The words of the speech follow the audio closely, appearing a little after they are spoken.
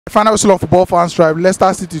Final whistle of football fans tribe.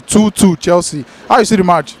 Leicester City 2-2 Chelsea. How you see the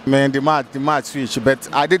match? Man, the match switch, but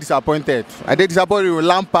I did disappointed. I did disappointed with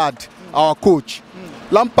Lampard, our coach.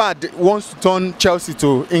 Lampard wants to turn Chelsea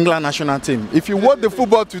to England national team. If you watch the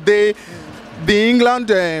football today, the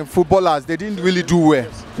England footballers, they didn't really do well.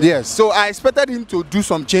 Yes, so I expected him to do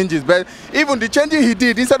some changes, but even the changes he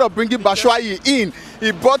did, instead of bringing Batshuayi in,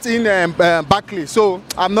 he brought in Barkley. So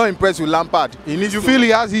I'm not impressed with Lampard. You feel he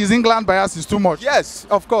has his England bias is too much? Yes,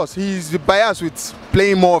 of course. He's biased with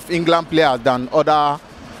playing more of England players than other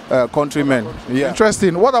countrymen. Yeah.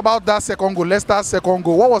 Interesting. What about that second goal, Leicester's second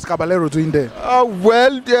goal? What was Caballero doing there?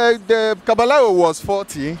 Well, the Caballero was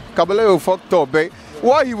 40. Caballero fucked up, but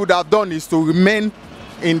what he would have done is to remain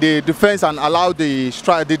in the defense and allow the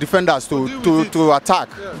defenders to attack.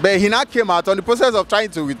 Yeah. But he now came out on the process of trying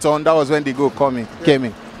to return. That was when the goal came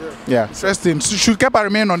in. Yeah. Interesting. So should Kepa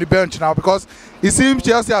remain on the bench now? Because it seems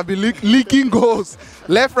Chelsea have been leaking goals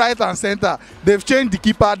left, right, and center. They've changed the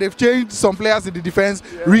keeper. They've changed some players in the defense.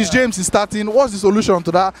 Yeah. Reece James is starting. What's the solution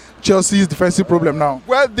to that Chelsea's defensive problem now?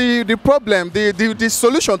 Well, the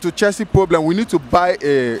solution to Chelsea problem, we need to buy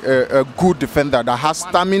a good defender that has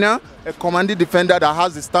stamina, a commanding defender that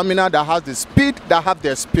has the stamina, that has the speed, that has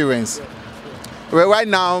the experience. Well, right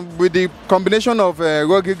now, with the combination of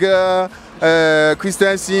Rudiger,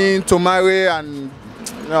 Christensen, Tomare, and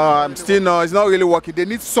it's not really working. They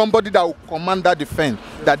need somebody that will command that defense,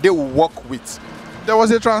 that they will work with. There was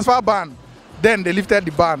a transfer ban, then they lifted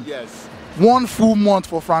the ban. Yes. 1 full month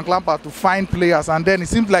for Frank Lampard to find players, and then it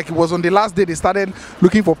seemed like it was on the last day they started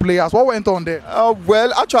looking for players. What went on there?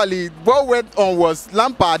 Well, actually, what went on was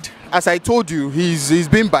Lampard, as I told you, he's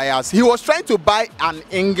been biased. He was trying to buy an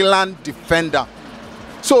England defender.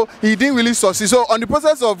 So he didn't really succeed. So on the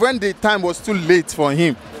process of when the time was too late for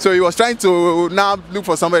him, so he was trying to now look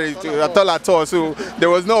for somebody at all. So there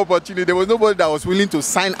was no opportunity. There was nobody that was willing to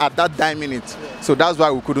sign at that minute. So that's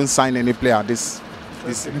why we couldn't sign any player. This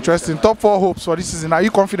interesting. Top 4 hopes for this season. Are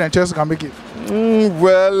you confident Chelsea can make it?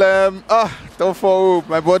 Top 4 hope,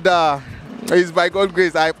 my brother. It's by God's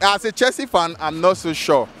grace. As a Chelsea fan, I'm not so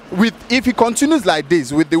sure. If he continues like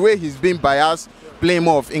this, with the way he's been biased, playing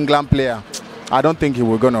more of England player, I don't think he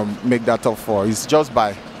will gonna make that top 4. It's just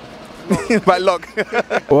by luck.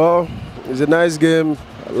 Well, it's a nice game.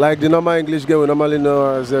 Like the normal English game we normally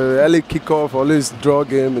know as an early kickoff, always draw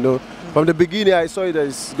game, you know. From the beginning, I saw it that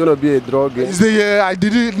it's gonna be a draw game. I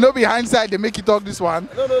didn't know behind side they make it talk this one.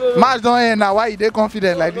 No. Match don't end now. Why are they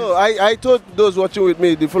confident like this? I told those watching with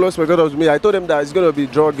me, the fellow spectators with me, I told them that it's gonna be a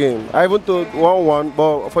draw game. I even told 1-1,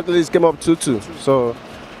 but unfortunately it came up 2-2. So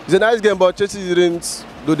it's a nice game, but Chelsea didn't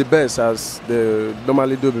do the best as they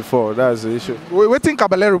normally do before. That's the issue. What think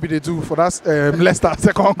Caballero will they do for that Leicester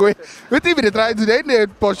second goal? What think they try to do? They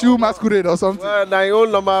pursue masquerade or something? Well, my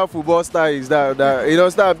own normal football style is that you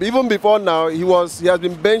understand. Even before now, he has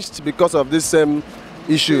been benched because of this same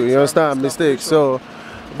issue. You understand, mistake. So,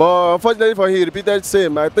 but unfortunately for him, he repeated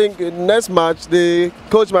same. I think in next match the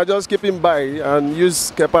coach might just keep him by and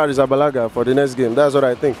use Kepa Arrizabalaga for the next game. That's what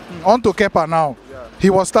I think. On to Kepa now. He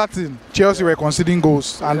was starting, Chelsea were conceding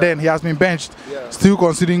goals, and then he has been benched, still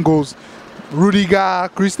conceding goals. Rudiger,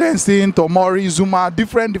 Christensen, Tomori, Zuma,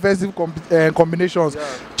 different defensive combinations.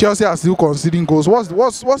 Chelsea are still conceding goals.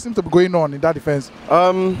 What seems to be going on in that defense?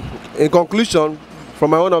 In conclusion, from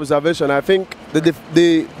my own observation, I think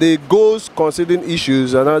the goals conceding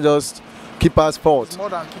issues are not just keeper's fault.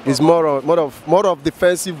 It's more of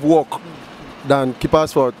defensive work than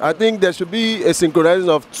keeper's fault. I think there should be a synchronization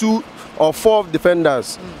of 2 or 4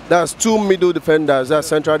 defenders. That's 2 middle defenders, that's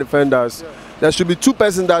central defenders. There should be 2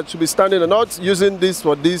 persons that should be standing and not using this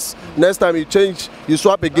for this. Next time you change, you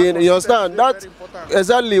swap again. You understand? That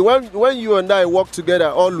exactly when you and I work together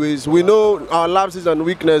always, we know our lapses and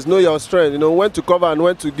weakness, know your strength, you know when to cover and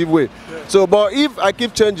when to give way. So but if I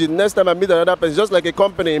keep changing, next time I meet another person, just like a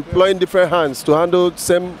company employing different hands to handle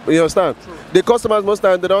same, you understand? The customers most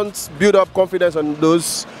times they don't build up confidence on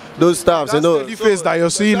those staffs, you know. Steady face that you're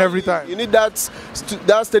seeing every time. You need that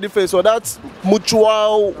steady face or that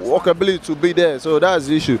mutual workability to be there. So that's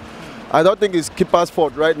the issue. I don't think it's keeper's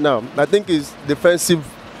fault right now. I think it's defensive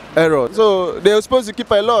error. So they're supposed to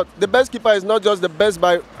keep a lot. The best keeper is not just the best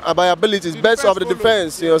by ability, it's best of the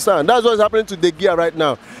defense. You understand? That's what's happening to De Gea right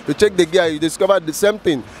now. You check De Gea, you discover the same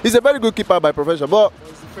thing. He's a very good keeper by profession, but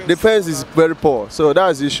defense is very poor. So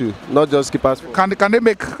that's the issue, not just keeper's fault. Can they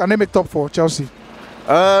make top 4 Chelsea?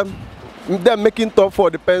 Them making top 4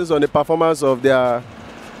 depends on the performance of their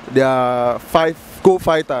 5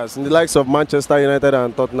 co-fighters in the likes of Manchester United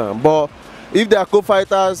and Tottenham. But if their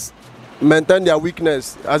co-fighters maintain their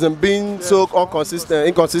weakness, hasn't been so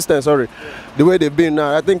inconsistent, sorry, the way they've been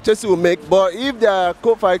now. I think Chelsea will make, but if they are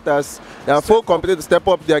co-fighters, they are full competitive to step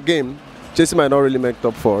up their game, Chelsea might not really make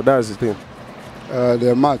top 4. That's the thing.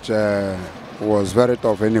 The match was very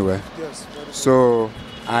tough anyway. Yes. So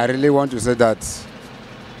I really want to say that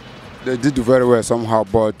they did very well somehow,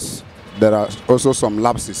 but there are also some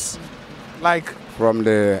lapses. Like From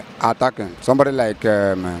the attacking. Somebody like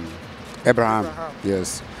Abraham.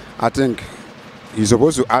 Yes. I think he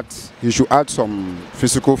should add some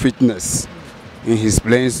physical fitness in his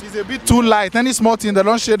plays. he's a bit too light. Any small thing they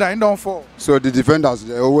don't share that he don't fall. So the defenders,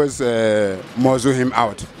 they always muzzle him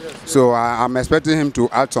out. So I'm expecting him to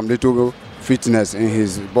add some little fitness in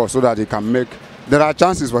his ball so that he can make. There are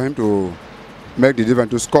chances for him to make the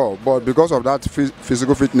difference to score, but because of that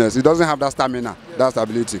physical fitness, he doesn't have that stamina, that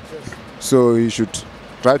stability. So he should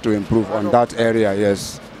try to improve on that area.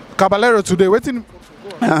 Yes. Caballero today, waiting.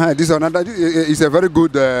 It's a very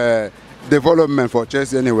good development for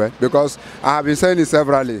Chelsea anyway, because I have been saying it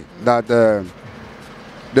severally that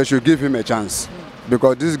they should give him a chance,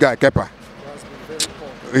 because this guy Kepa,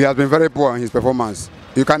 he has been very poor in his performance.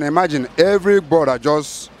 You can imagine every ball that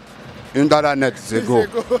just into that net is a goal.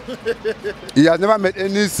 He has never made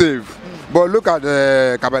any save. But look at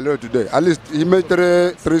Caballero today. At least he made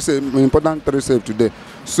important three saves today.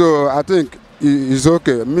 So I think it's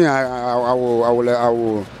okay. Me, I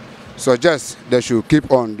will suggest they should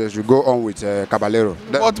keep on. They should go on with Caballero.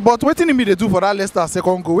 But what did he do for that Leicester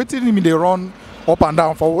second goal? What did he run up and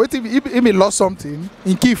down for? What if he lost something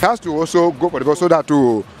in key? He has to also go for the ball so that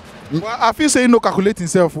to. Well, I feel saying no calculate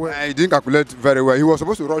himself well. He didn't calculate very well. He was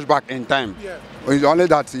supposed to rush back in time. Yeah. It's only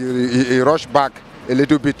that he rushed back a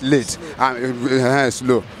little bit late and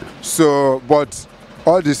slow. So, but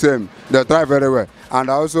all the same, they try very well. And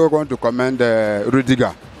I also want to commend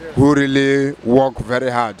Rudiger, who really worked very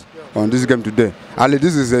hard on this game today. Ali,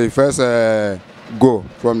 this is the first goal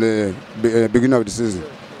from the beginning of the season.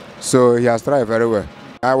 So he has tried very well.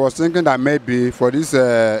 I was thinking that maybe for this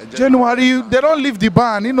January, they don't leave the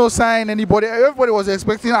ban, sign anybody. Everybody was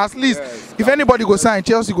expecting at least, if anybody go sign,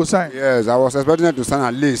 Chelsea go sign. Yes, I was expecting them to sign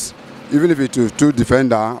at least, even if it was 2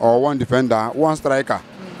 defender or 1 defender, 1 striker.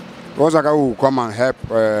 One striker who will come and help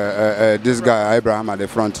this guy, Abraham, at the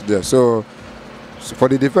front there. So for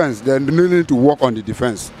the defense, they need to work on the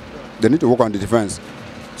defense. They need to work on the defense.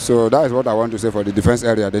 So that is what I want to say for the defense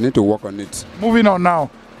area. They need to work on it. Moving on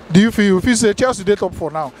now. Do you feel if you say Chelsea they top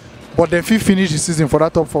 4 now, but then if you finish the season for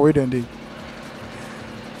that top 4 way then they?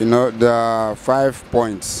 There are 5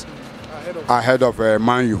 points ahead of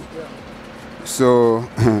Man U. Yeah. So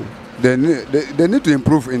they need to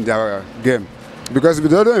improve in their game, because if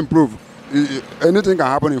they don't improve, anything can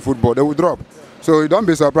happen in football. They will drop. Yeah. So you don't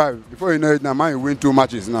be surprised. Before you know it, now Man U win 2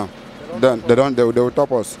 matches now. They will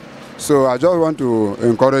top us. So I just want to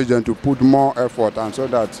encourage them to put more effort, and so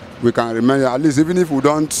that we can remain, at least even if we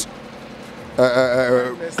don't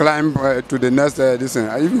climb to the next season.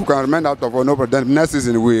 If we can remain out of no problem, then next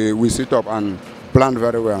season we sit up and plan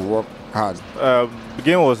very well and work hard. The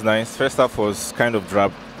game was nice. First half was kind of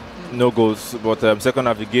drab, no goals, but second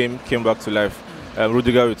half the game came back to life.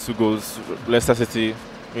 Rudiger with 2 goals, Leicester City,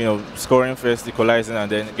 scoring first, equalizing,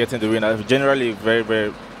 and then getting the win. Generally, very,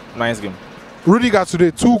 very nice game. Rudiger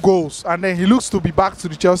today 2 goals, and then he looks to be back to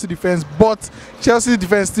the Chelsea defense, but Chelsea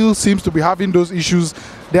defense still seems to be having those issues.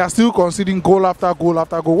 They are still conceding goal after goal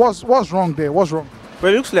after goal. What's wrong there? What's wrong?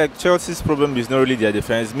 Well, it looks like Chelsea's problem is not really their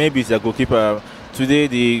defense. Maybe it's their goalkeeper. Today,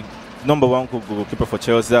 the #1 goalkeeper for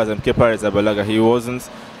Chelsea, as Kepa Arrizabalaga, he wasn't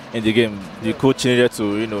in the game. The coach needed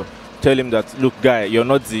to, tell him that, look, guy, you're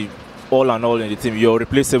not the all and all in the team. You're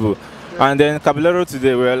replaceable. Yeah. And then Caballero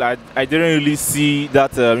today, well, I didn't really see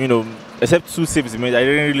that, except 2 saves he made, I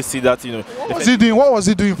didn't really see that, What was he doing? What was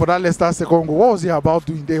he doing for that Leicester second goal? What was he about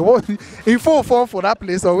doing there? In full form for that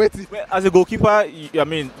place or waiting? Well, as a goalkeeper,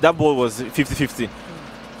 that ball was 50-50.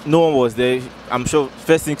 No one was there. I'm sure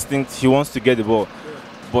first instinct he wants to get the ball,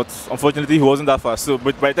 but unfortunately he wasn't that fast. So,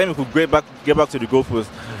 but by the time he could get back to the goalpost,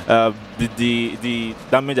 the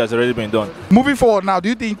damage has already been done. Moving forward now, do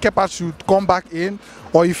you think Kepa should come back in,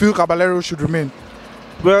 or you feel Caballero should remain?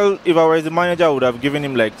 Well, if I was the manager, I would have given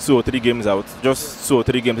him like 2 or 3 games out. Just 2 or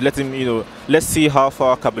 3 games. Let him, let's see how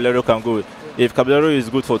far Caballero can go. If Caballero is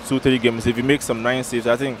good for 2 or 3 games, if he makes some 9 saves,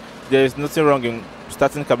 I think there is nothing wrong in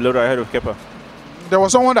starting Caballero ahead of Kepa. There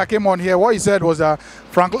was someone that came on here. What he said was that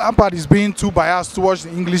Frank Lampard is being too biased towards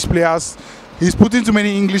the English players. He's putting too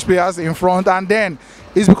many English players in front, and then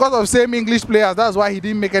it's because of same English players. That's why he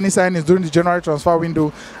didn't make any signings during the January transfer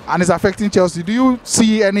window, and it's affecting Chelsea. Do you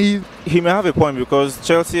see any? He may have a point, because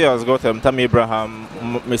Chelsea has got Tammy Abraham,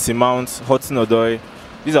 Messi Mount, Hudson-Odoi,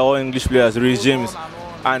 these are all English players, Reece James.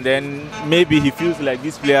 And then maybe he feels like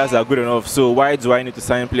these players are good enough, so why do I need to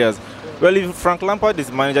sign players? Well, if Frank Lampard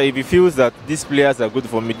is manager, if he feels that these players are good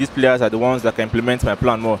for me, these players are the ones that can implement my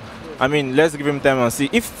plan more, I mean, let's give him time and see.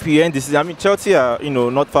 If he ends this season, I mean, Chelsea are,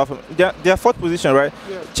 not far from, they're fourth position, right?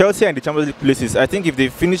 Yeah. Chelsea are in the Champions League places. I think if they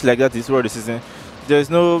finish like that this throughout the season, there's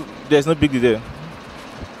no big deal there.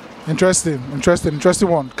 Interesting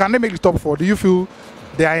one. Can they make the top 4? Do you feel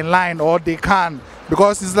they are in line or they can?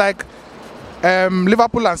 Because it's like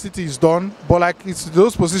Liverpool and City is done, but like it's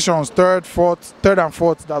those positions, third and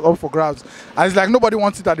fourth, that's up for grabs. And it's like nobody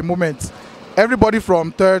wants it at the moment. Everybody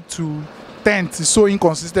from 3rd to 10th is so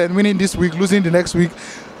inconsistent, winning this week, losing the next week.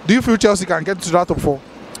 Do you feel Chelsea can get to that top 4?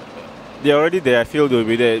 They're already there. I feel they'll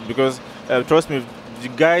be there because trust me, the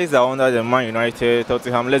guys are under the Man United,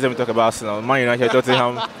 Tottenham. Let's talk about Arsenal, Man United,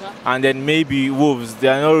 Tottenham, and then maybe Wolves. They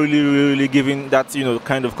are not really giving that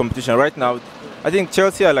kind of competition right now. I think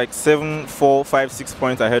Chelsea are like 7, 4, 5, 6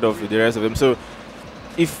 points ahead of the rest of them. So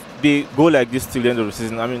if they go like this till the end of the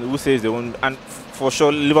season, I mean, who says they won't? And for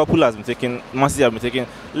sure, Liverpool has been taken, Man City have been taken.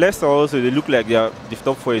 Leicester also, they look like the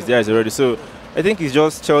top 4 is there already. So I think it's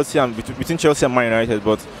just Chelsea and between Chelsea and Man United,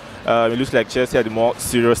 but it looks like Chelsea are the more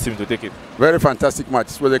serious team to take it. Very fantastic match.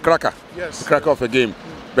 It was a cracker. Yes. A cracker of a game.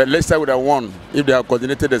 But Leicester would have won if they had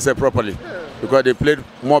coordinated themselves properly, because they played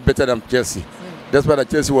more better than Chelsea. That's why the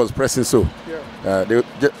Chelsea was pressing so.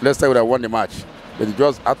 Leicester would have won the match. But it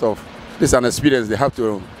was out of this an experience. They have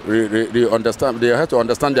to understand. They have to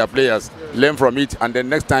understand their players, learn from it, and then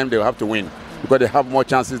next time they will have to win because they have more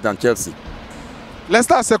chances than Chelsea.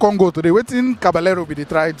 Leicester's second goal today, waiting Caballero be the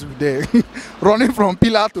try to there, running from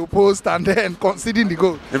pillar to post and then conceding the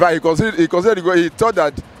goal. In fact, he conceded the goal. He thought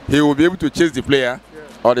that he would be able to chase the player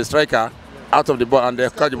or the striker out of the ball and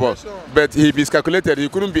catch the ball, but he miscalculated. He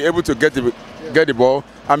couldn't be able to get the ball,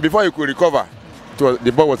 and before he could recover,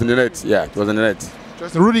 the ball was in the net. Yeah, it was in the net.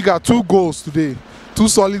 Rudy got 2 goals today, 2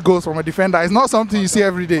 solid goals from a defender. It's not something you see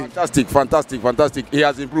every day. Fantastic. He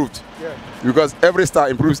has improved because every star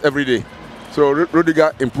improves every day. So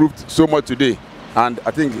Rudiger improved so much today, and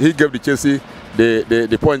I think he gave the Chelsea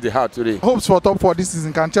the point they had today. Hopes for top 4 this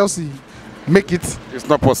season. Can Chelsea make it? It's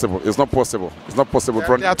not possible.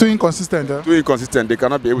 They are too inconsistent. Too inconsistent. They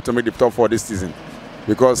cannot be able to make the top 4 this season,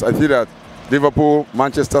 because I think that Liverpool,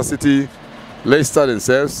 Manchester City, Leicester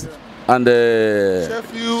themselves, and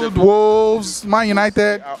Sheffield, Wolves, Man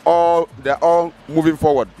United, they're all moving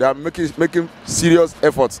forward. They are making serious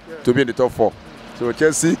efforts to be in the top 4. So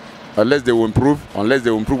Chelsea, unless they will improve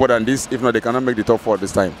more than this, if not, they cannot make the top 4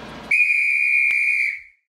 this time.